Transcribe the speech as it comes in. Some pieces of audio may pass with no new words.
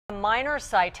A minor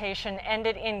citation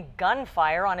ended in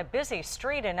gunfire on a busy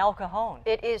street in El Cajon.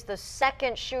 It is the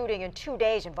second shooting in 2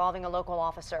 days involving a local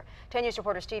officer. 10 News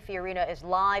reporter Steve Fiorina is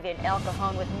live in El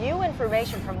Cajon with new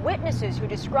information from witnesses who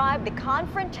describe the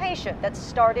confrontation that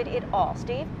started it all.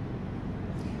 Steve?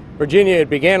 Virginia, it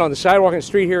began on the sidewalk and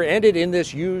street here, ended in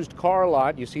this used car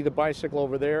lot. You see the bicycle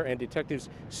over there, and detectives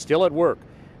still at work.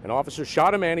 An officer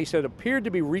shot a man he said appeared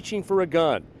to be reaching for a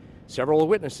gun. Several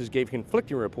witnesses gave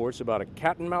conflicting reports about a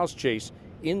cat-and-mouse chase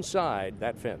inside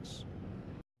that fence.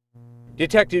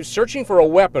 Detectives searching for a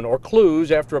weapon or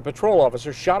clues after a patrol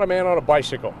officer shot a man on a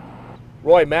bicycle.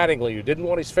 Roy Mattingly, who didn't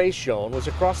want his face shown, was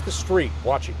across the street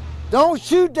watching. Don't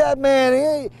shoot that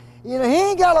man. He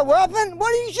ain't got a weapon.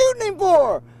 What are you shooting him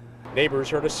for? Neighbors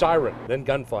heard a siren, then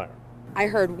gunfire. I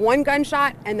heard one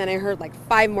gunshot, and then I heard like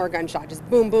 5 more gunshots, just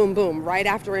boom, boom, boom, right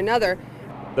after another.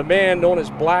 The man, known as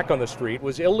Black on the street,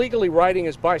 was illegally riding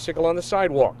his bicycle on the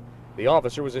sidewalk. The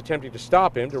officer was attempting to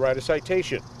stop him to write a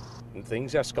citation, and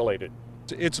things escalated.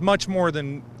 It's much more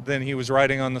than he was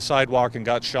riding on the sidewalk and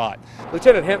got shot.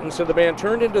 Lieutenant Hinton said the man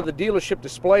turned into the dealership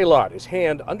display lot, his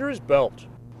hand under his belt.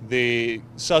 The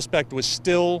suspect was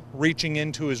still reaching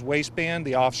into his waistband.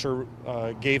 The officer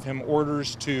gave him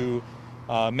orders to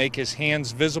make his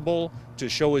hands visible, to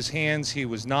show his hands. He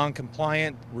was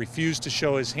non-compliant, refused to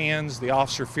show his hands. The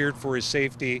officer feared for his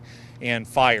safety and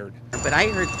fired. But I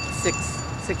heard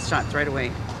six shots right away.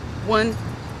 One,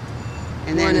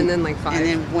 and then like 5. and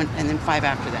then one, and then 5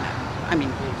 after that. I mean,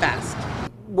 fast.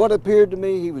 What appeared to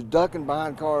me, he was ducking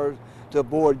behind cars to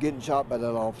avoid getting shot by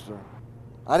that officer.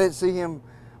 I didn't see him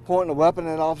pointing a weapon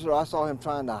at an officer. I saw him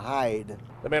trying to hide.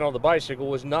 The man on the bicycle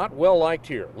was not well liked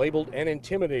here, labeled an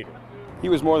intimidator. He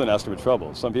was more than asking for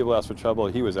trouble. Some people asked for trouble.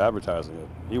 He was advertising it.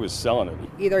 He was selling it.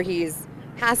 Either he's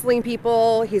hassling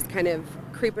people, he's kind of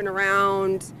creeping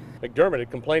around. McDermott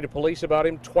had complained to police about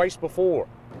him twice before.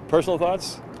 Personal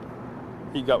thoughts?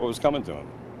 He got what was coming to him.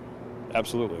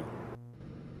 Absolutely.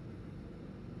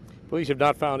 Police have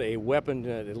not found a weapon,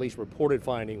 at least reported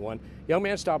finding one. Young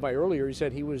man stopped by earlier. He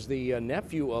said he was the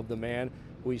nephew of the man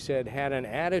who he said had an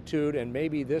attitude, and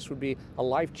maybe this would be a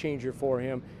life changer for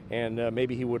him, and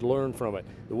maybe he would learn from it.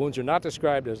 The wounds are not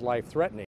described as life-threatening.